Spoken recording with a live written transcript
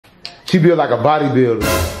She built like a bodybuilder.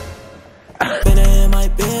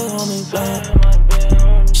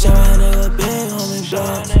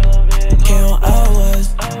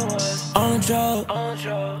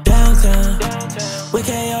 Downtown, we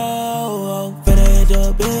KO, finna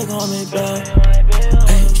the big homie blood.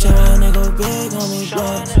 Hey, show a nigga big homie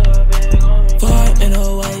blood. Far in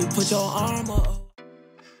a way, put your arm up.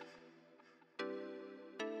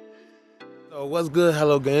 So what's good?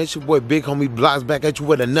 Hello gang, it's your boy Big Homie Blocks back at you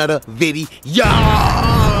with another video. Yo!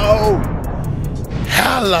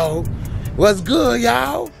 Hello. What's good,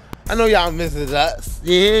 y'all? I know y'all missing us.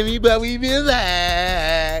 You hear me? But we been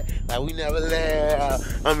back. Like we never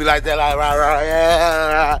left. I'm be like that, like right,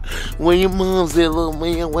 yeah. Where your mom's at, little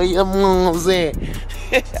man? Where your mom's at?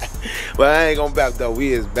 But I ain't gonna back though.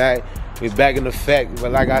 We is back. We back in effect.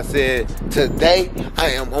 But like I said, today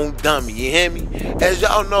I am on dummy. You hear me? As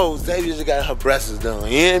y'all know, ZAVIA just got her breasts done.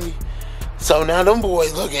 You hear me? So now them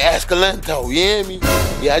boys looking escalento. You hear me?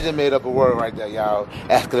 Yeah, I just made up a word right there, y'all.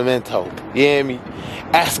 Escalento. You hear me?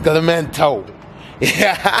 Escalento.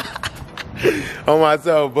 Yeah. On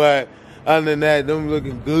myself, but other than that, them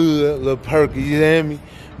looking good, little perky, you hear me?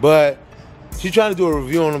 But she trying to do a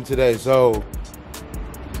review on them today, so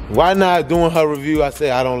why not doing her review? I say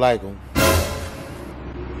I don't like them.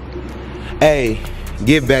 Hey,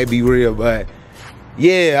 get back, be real, but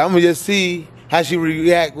yeah, I'm gonna just see how she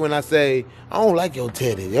react when I say I don't like your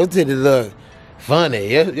titty. Your titty look funny.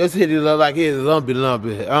 Your titty look like it's lumpy.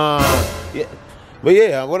 Yeah. But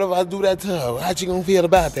yeah, what if I do that to her? How she gonna feel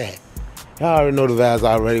about that? Y'all already know the vibes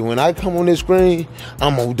already. When I come on this screen,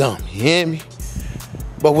 I'm on dumb. You hear me?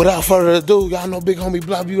 But without further ado, y'all know Big Homie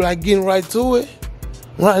Block, you like getting right to it.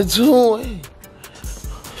 Right to it.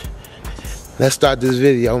 Let's start this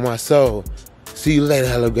video, my soul. See you later,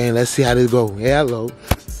 hello gang. Let's see how this go. Yeah, hello.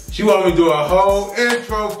 She want me to do a whole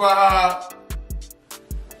intro for her.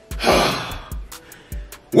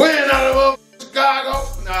 Winning out of Chicago.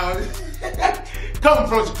 No. Coming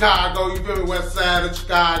from Chicago, you feel me? West side of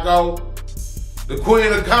Chicago. The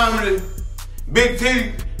queen of comedy. Big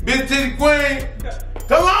titty queen.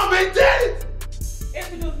 Come on, big titty.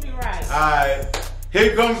 Introduce me right. Alright.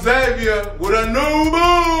 Here comes ZAVIA with a new boo.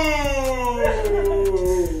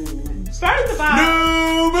 First of all.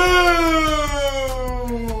 New boo.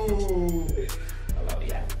 Hello,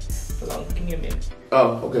 yeah. Hold on, give me a minute.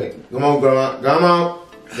 Oh, okay. Come on, Grandma. Come on.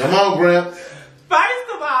 Come on, Gramps. First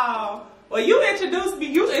of all, well, you introduced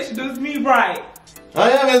me right.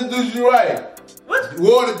 I am introducing you right. What?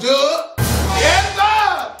 Water jug. Yes,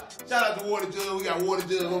 sir. Shout out to Water Jug. We got Water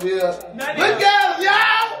Jug over here. Look at him,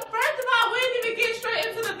 y'all. First of all, we didn't even get straight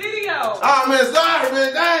into the video. Oh, man, sorry,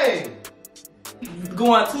 man. Dang.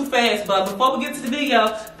 Going too fast, but before we get to the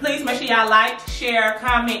video, please make sure y'all like, share,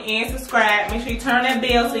 comment, and subscribe. Make sure you turn that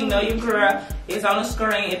bell so you know your girl is on the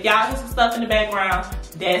screen. If y'all hear some stuff in the background,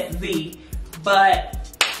 that's Z. But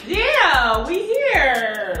yeah, we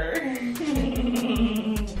here.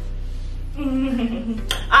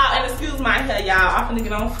 And excuse my hair, y'all. I'm finna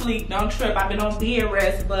get on fleek. Don't trip. I've been on bed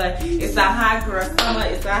rest, but it's a hot girl summer.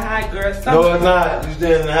 It's a hot girl summer. No, it's not. You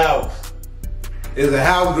stay in the house. It's a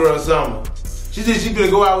house girl summer. She said she gonna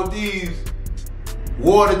go out with these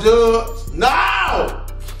water jugs. No!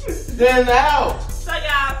 Stay in the house. So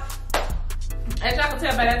y'all, as y'all can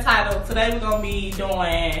tell by that title, today we're gonna be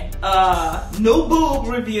doing a new boob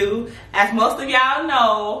review. As most of y'all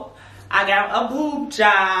know, I got a boob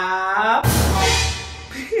job.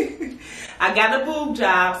 I got a boob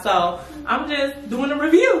job, so I'm just doing a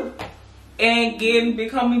review and getting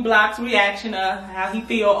Big Homie Block's reaction of how he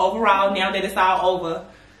feel overall now that it's all over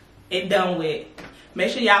and done with. Make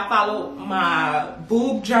sure y'all follow my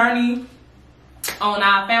boob journey on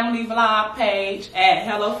our family vlog page at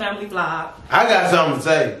Hello Family Vlog. I got something to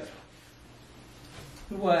say.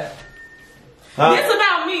 What? Huh? It's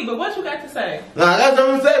about me, but what you got to say? Nah, I got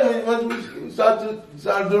something to say when we start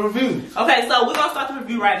the review. Okay, so we're gonna start the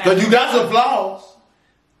review right now. Cause you got some flaws.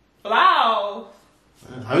 Flaws?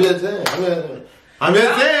 I'm just saying. I'm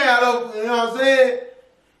just saying. I don't. You know what I'm saying?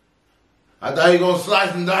 I thought you gonna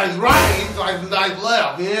slice and dice right. He slice and dice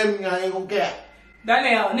left. You hear me? I ain't gonna cap.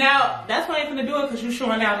 Donnell, now that's why I ain't finna do it because you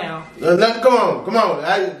showing out now. Come on.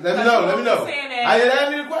 Let me know. Let me know. Ask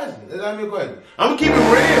me the question. I'm gonna keep it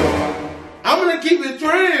real. I'm gonna keep it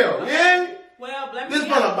real. Okay. Yeah. Well, let me this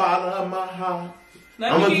from the bottom of my heart.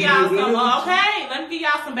 Let me give y'all some. Okay, let me give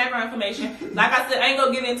y'all some background information. Like I said, I ain't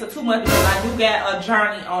gonna get into too much because I do got a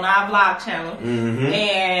journey on our vlog channel.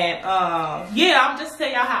 And yeah, I'm just tell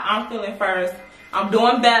y'all how I'm feeling first. I'm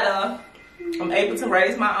doing better. I'm able to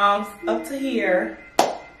raise my arms up to here.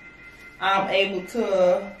 I'm able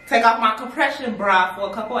to take off my compression bra for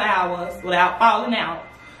a couple hours without falling out.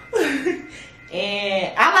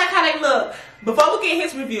 And I like how they look. Before we get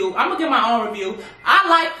his review, I'm gonna get my own review. I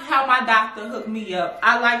like how my doctor hooked me up.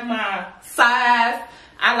 I like my size.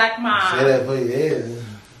 I like my... Say that for your head.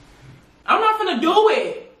 I'm not finna do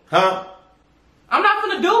it. Huh? I'm not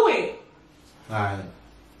finna do it. Alright.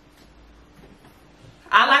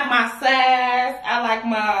 I like my size. I like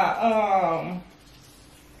my, I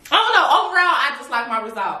don't know. Overall, I just like my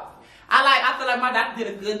result. I feel like my doctor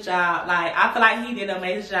did a good job. Like, I feel like he did an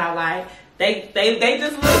amazing job. Like, they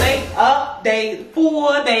just look, they up, they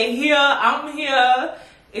full, they here, I'm here.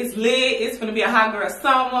 It's lit. It's gonna be a hot girl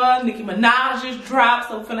summer. Nicki Minaj just dropped,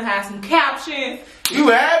 so we're gonna have some captions. You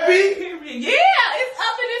happy? Yeah, it's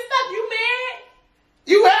up in this stuff. You mad?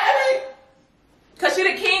 You happy? Cause she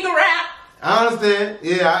the king of rap. I understand.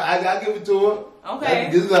 Yeah, I give it to her. Okay.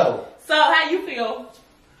 That's good level. So how you feel?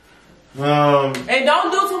 And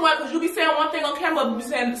don't do too much, cause you be saying one thing on camera, but be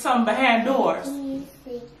saying something behind doors.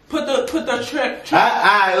 Put the trick.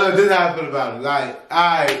 Alright, look, this is how I feel about it. Like,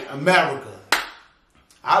 alright, America.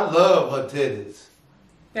 I love her titties.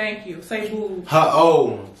 Thank you. Say boo. Her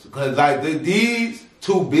old ones. Cause like these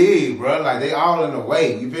too big, bro. Like they all in the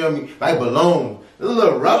way. You feel me? Like balloons. There's a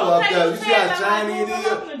little rubber up there. You see how shiny it is? I'm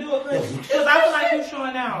not gonna do it cause I feel like you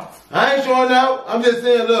showing out. I ain't showing out. I'm just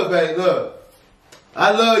saying, look, babe, look.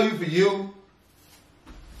 I love you for you.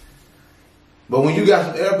 But when you got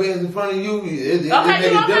some airbags in front of you, it okay, you don't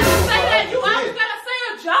have to say that. You always it. gotta say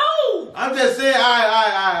a joke. I'm just saying, all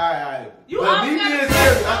right. You but always me gotta being say a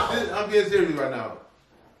serious, joke. I'm being serious right now.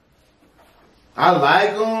 I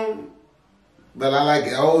like them, but I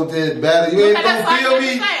like old tits better. You ain't gonna feel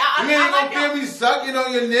me. You ain't gonna feel me sucking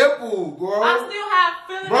on your nipple, bro. I still have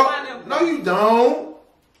feelings in my nipple. No, you don't.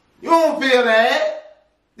 You don't feel that.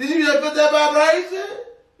 Did you just put that vibration?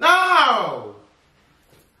 No.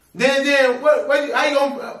 Then what how you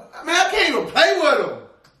gonna, man, I can't even play with them.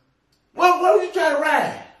 What would you try to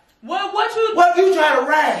ride? What you try to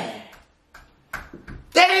ride?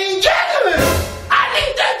 That ain't jiggling. I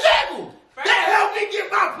need that jiggle. That help me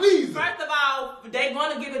get my pleaser. First of all, they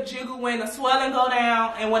gonna get a jiggle when the swelling go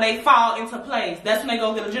down and when they fall into place. That's when they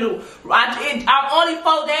gonna get a jiggle. I'm only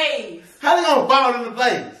 4 days. How they gonna fall into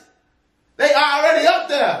place? They already up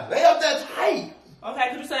there. They up there tight. Okay,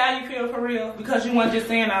 could you say how you feel for real? Because you weren't just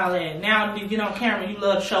saying all that. Now you get on camera, you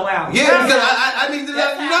love to show out. Yeah, because I need to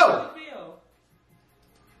let you know.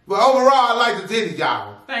 But overall, I like the titties,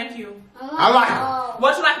 y'all. Thank you. I like them.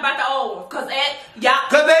 What you like about the old ones? Cause y'all.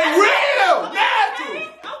 Cause they real. Okay,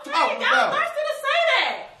 y'all thirsty to say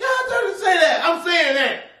that. Y'all thirsty to say that. I'm saying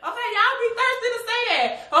that. Okay, y'all be thirsty to say that.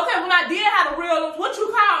 Okay, when I did have the real ones, what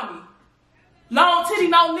you call me? Long titty,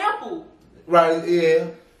 no nipple. Right, yeah.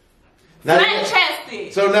 Flat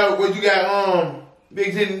chested. So now what you got,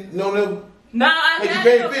 big titty, no nipple? No, I got. got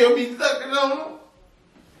You can't feel me sucking on them?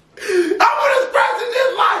 I want to express in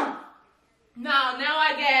this life. No, now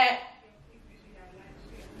I got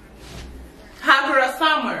hot girl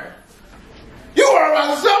summer. You are around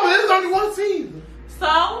the summer. There's only one season.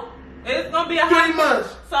 So it's gonna be a 3 months.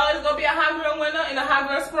 So it's gonna be a hot girl winter and a hot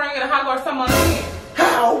girl spring and a hot girl summer again.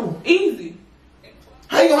 How? Easy.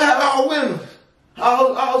 How you gonna have all winter?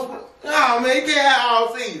 All spring? Oh man, you can't have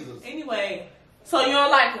all seasons. Anyway, so you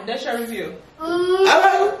don't like them? That's your review. I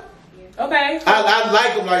like them. Okay. I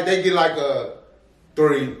like them like they get like a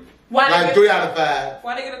 3. Why like 3 out of 5.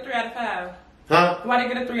 Why they get a 3 out of 5? Huh? Why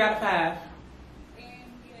they get a 3 out of 5?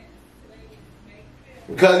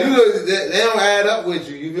 Because they don't add up with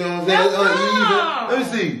you. You feel what I'm saying? It's uneven. Let me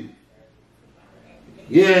see.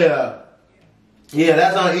 Yeah,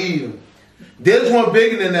 that's uneven. This one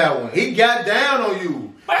bigger than that one. He got down on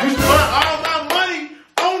you. You spent all my money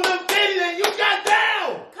on them titties and you got down.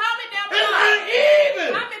 Comment down below. It's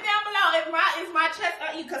uneven. Comment down below if my chest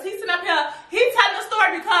uneven. Because he's sitting up here, he's telling the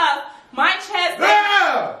story because my chest,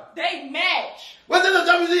 they match. What's in the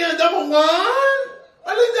double 1?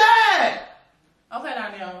 What is that? Okay,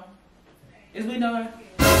 Danielle. Is we done?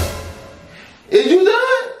 Is you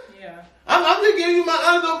done? Yeah. I'm just giving you my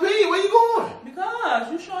honest opinion. Where you going?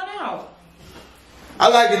 Because you showing out. I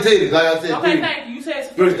like your titties, like I said. Okay, 3. thank you. You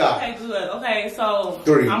said 3 stars. Okay, good. Okay, so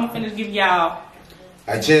 3. I'm gonna finish giving y'all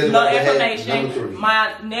little information.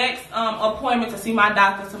 My next appointment to see my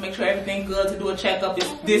doctor to make sure everything's good to do a checkup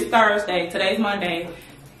is this Thursday. Today's Monday.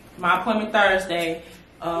 My appointment Thursday.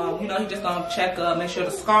 You know, he just gonna check up, make sure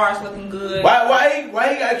the scar's looking good. Why he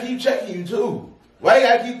gotta keep checking you too? Why you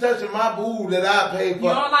gotta keep touching my boob that I paid for?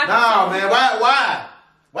 You don't like him, man. Why?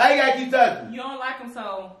 Why you gotta keep touching? You don't like him,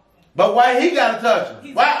 so. But why he gotta touch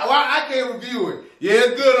him? Why I can't review it? Yeah,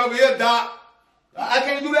 it's good over here, doc. I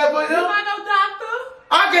can't do that for him. You not no doctor.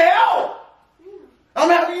 I can help. I'm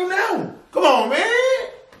helping you now. Come on, man.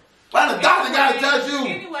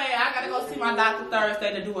 my doctor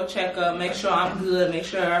Thursday to do a checkup, make sure I'm good, make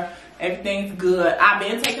sure everything's good. I've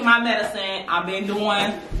been taking my medicine. I've been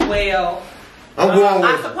doing well. I'm going with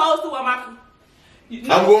I'm you. supposed to wear my...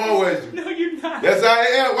 I'm going with you. No, you're not. Yes, I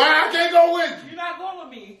am. Why I can't go with you? You're not going with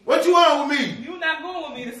me. What you on with me? You're not going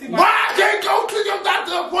with me to see my... Why I can't go to your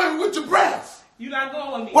doctor appointment with your breasts? You're not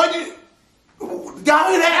going with me. What you... Y'all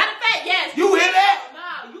hear that? Matter of fact, yes. You hear that?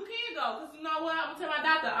 No, you can go. Because you know what? I'm going to tell my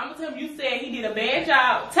doctor. I'm going to tell him you said he did a bad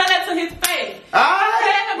job. Tell that to his face.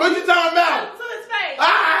 Alright? What you talking about? Tell him to his face.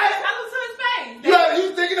 Alright? Tell him to his face.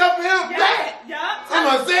 You sticking up for him? Yeah. I'm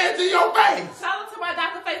going to say it to your face. Tell him to my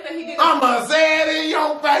doctor face that he did I'm going to say it in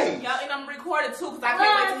your face. Yeah, and I'm recorded too because I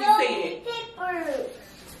can't wait till he see it.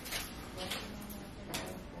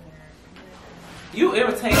 You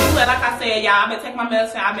irritate me. Like I said, y'all, I've been taking my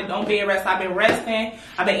medicine. I've been on bed rest. I've been resting.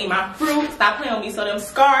 I've been eating my fruit. Stop playing with me so them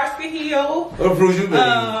scars can heal. What fruit you been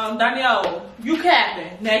eating? Danielle, you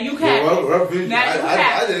capping. Now you capping.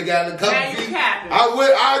 I just got in the cup. Now you capping.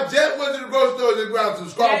 I just went to the grocery store to grab some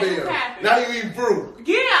strawberries. Now you eating fruit.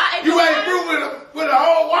 Yeah. You ate fruit with a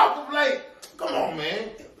whole waffle plate. Come on, man.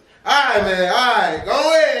 Alright, man. Alright. Go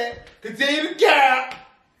ahead. Continue to cap.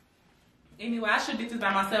 Anyway, I should do this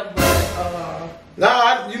by myself,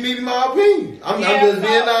 but you needed my opinion. I'm just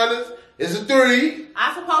being honest. It's a 3.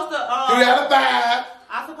 I supposed to 3 out of 5.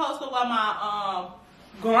 I supposed to wear my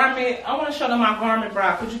garment. I want to show them my garment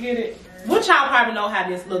bra. Could you get it? Which y'all probably know how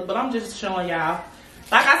this look, but I'm just showing y'all.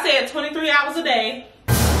 Like I said, 23 hours a day.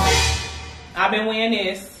 I've been wearing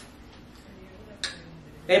this.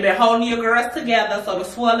 They've been holding your girls together so the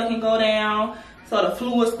swelling can go down. So the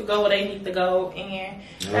fluids can go where they need to go. And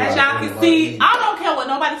as y'all can see, I don't care what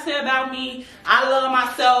nobody say about me. I love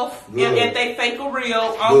myself. If they fake or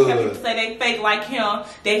real, I don't care if people say they fake like him.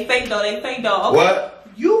 They fake though. Okay? What?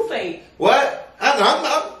 You fake. What?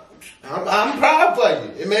 I'm proud for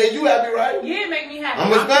you. It made you happy, right? Yeah, it make me happy.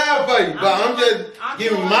 I'm smiling for you, but I'm just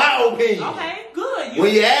giving my opinion. Okay, good.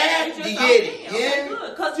 When you ask, you get it. Okay, good.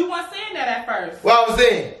 Because you weren't saying that at first. What I was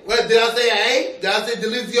saying? What did I say? I ain't? Did I say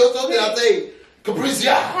delicioso? Did I say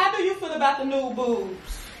capriccia? How do you feel about the new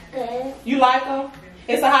boobs? Good. You like them?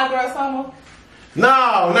 It's a hot girl summer?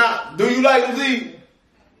 No, not. Do you like them, Z?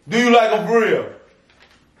 Do you like them for real?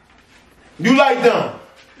 You like them?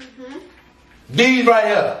 Mm-hmm. These right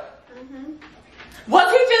here. Mm-hmm. You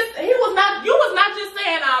was not just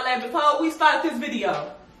saying all that before we started this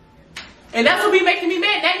video. And that's what be making me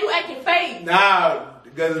mad. Now you acting fake. Nah,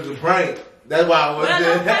 because it's a prank. That's why I wasn't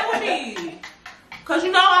saying. Well, don't play with me. Because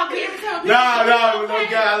you know I'll get every time people No,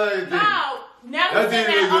 now you're saying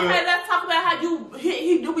that, okay, let's talk about how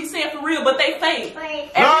he do be saying for real, but they fake. I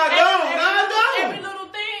don't. Every little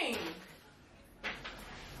thing.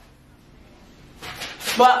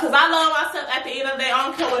 But, because I love myself at the end of the day, I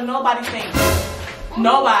don't care what nobody thinks.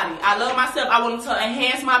 Nobody. I love myself. I wanted to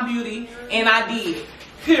enhance my beauty, and I did.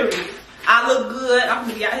 Period. I look good. I'm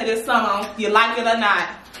going to be out here this summer. You like it or not.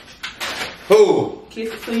 Who?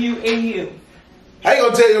 Kisses to you and you. How you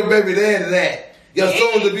gonna tell your baby daddy that? Your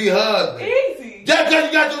soon to be husband. Easy. Just because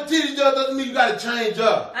you got your titties done doesn't mean you gotta change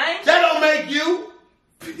up. That don't make you.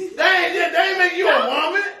 That ain't make you a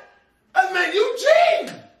woman. That make you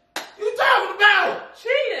cheating. You talking about?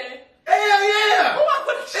 Cheating? Hell yeah. Who I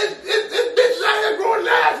put It's bitches out here growing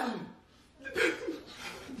naturally.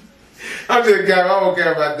 I'm just kidding. I don't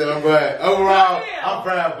care about them, but overall, I'm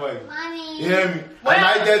proud for you. Mommy. You hear me? Well, I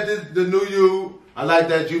like that the new you. I like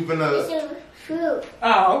that you finna.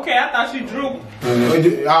 Oh, okay. I thought she drew.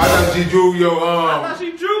 I thought she drew your I thought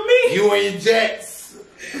she drew me. You and your jets.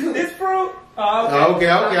 This fruit. Oh, okay.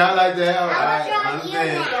 I like that. I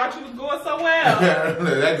understand. I thought you was going so well.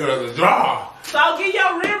 That girl's a draw. So get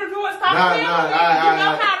your real review and stop playing with me. You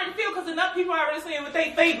know how it feel because enough people already saying what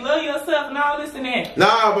they think, love yourself and all this and that.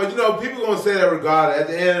 Nah, but you know people gonna say that regardless. At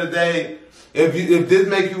the end of the day, if this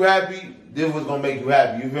make you happy. This was gonna make you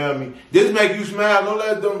happy, you feel me? This make you smile, don't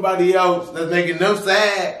let somebody else that's making them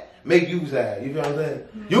sad make you sad, you feel what I'm saying?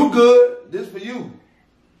 Mm-hmm. You good, this for you.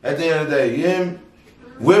 At the end of the day, you hear me?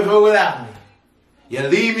 With or without me. You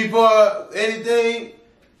leave me for anything,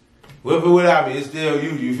 with or without me, it's still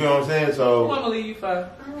you feel what I'm saying? So, who I'm gonna leave you for?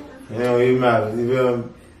 It don't even matter, you feel me?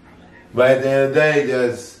 But at the end of the day,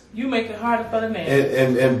 just... You make it harder for the man.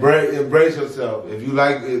 And embrace yourself. If you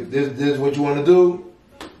like, if this is what you want to do,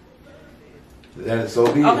 that is so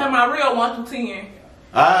be it. Okay, my real 1 through 10.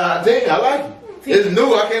 I think I like it. 10. It's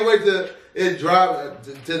new. I can't wait till it drop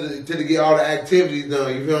to get all the activities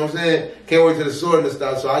done. You feel what I'm saying? Can't wait till the sorting and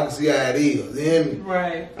stuff so I can see how it is. You hear me?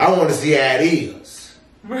 Right. I want to see how it is.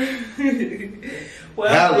 Well,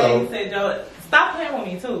 hello. You said, Joe, stop playing with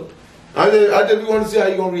me too. I just want to see how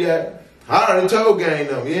you gonna react. I already told gang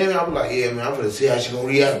them, you hear me? I was like, yeah, man, I'm gonna see how she gonna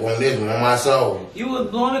react on this one, on my soul. You was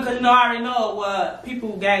blowing because you know I already know what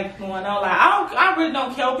people got going on. Like I really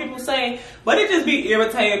don't care what people say, but it just be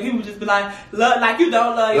irritating. People just be like, love, like you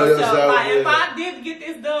don't love yourself. Like if I did get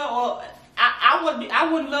this done, or I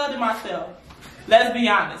wouldn't love it myself. Let's be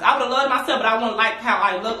honest. I would have loved myself, but I wouldn't like how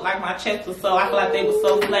I looked, like my chest was so. I feel like they were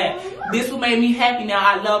so flat. This would make me happy now.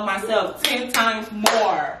 I love myself 10 times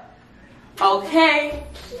more. Okay?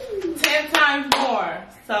 10 times more.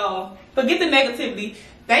 So, forget the negativity.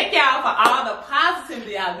 Thank y'all for all the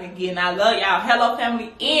positivity I've been getting. I love y'all. Hello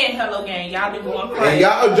family and hello gang. Y'all been going crazy. And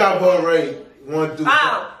y'all drop her rate 1 through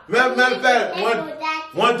 5. Matter of fact,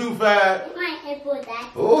 1 through 5.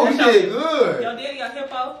 Oh, you did good. Yo, did your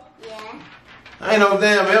hippo? Yeah. I ain't no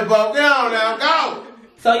damn hippo. Get on now, go.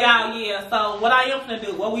 So y'all, yeah. So what I am gonna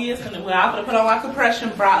do, what we is gonna do, I'm gonna put on my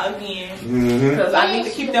compression bra again because I need to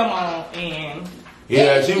keep them on. And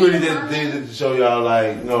yeah, she really just did it to show y'all,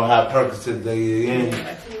 like, you know, how Percocet they is.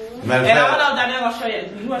 And I don't know that they're gonna show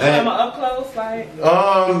you. You want to show them up close, like?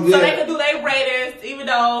 Yeah. So they can do their ratings, even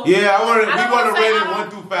though. Yeah, we want to rate it 1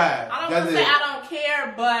 through 5. I don't want to say I don't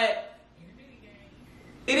care, but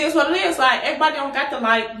it is what it is. Like everybody don't got to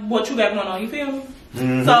like what you got going on. You feel me?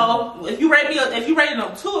 So if you rate me, if you rated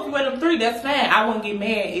them 2, if you rated them 3, that's fine. I wouldn't get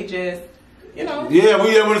mad. It just, you know. Yeah,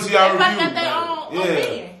 we want to see y'all review. Everybody got their own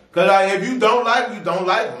opinion. Cause like if you don't like them, you don't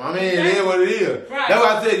like them. I mean, it is what it is. Right. That's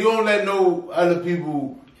why I said you don't let no other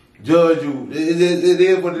people judge you. It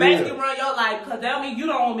is what it is. Basically run your life, because that mean you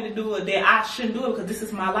don't want me to do it, then I shouldn't do it because this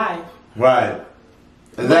is my life. Right.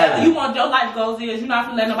 Exactly. Whatever you want your life goals is, you're not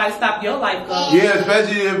gonna let nobody stop your life goals. Yeah,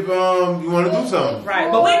 especially if you want to do something.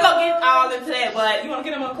 Right. But we ain't gonna get all into that. But you want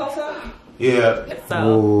to get them a close up? Yeah. So.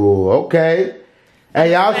 Oh, okay.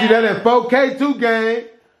 Hey, y'all see that in 4K too, gang.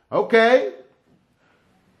 Okay.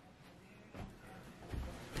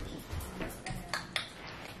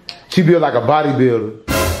 She built like a bodybuilder.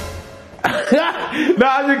 No,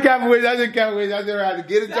 I just can't wait. I just had to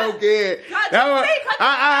get a joke in.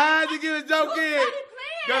 I had to get a joke in.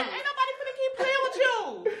 Ain't nobody finna keep playing with you.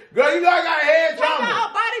 Girl, you know I got a head trauma. You're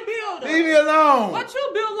not a bodybuilder. Leave me alone. What you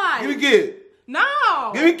build like? Give me kid.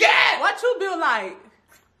 No. Give me cat. What you build like?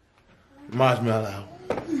 Marshmallow.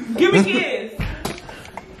 Give me kids.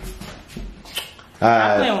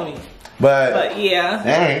 I'm playing with you. But yeah.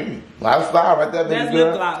 Dang. Lifestyle right there, baby That's girl.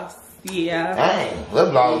 lip gloss. Yeah. Dang.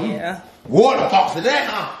 Lip gloss. Yeah. Water toss to that,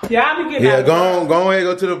 huh? Yeah, I be getting out of breath. Go ahead,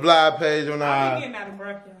 go to the blog page on I be getting out of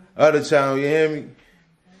breath, y'all. other channel, you hear me?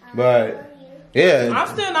 But, yeah. I'm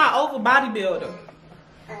still not over bodybuilder.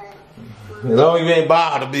 As long as you ain't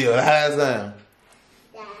bodybuilder, how that sound?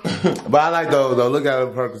 But I like those, though. Look at the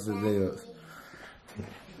Percocet videos.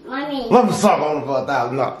 Mommy. Let me suck on it for $1,000. I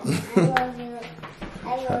love you.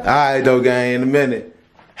 Alright, though, gang, in a minute.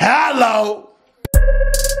 Hello!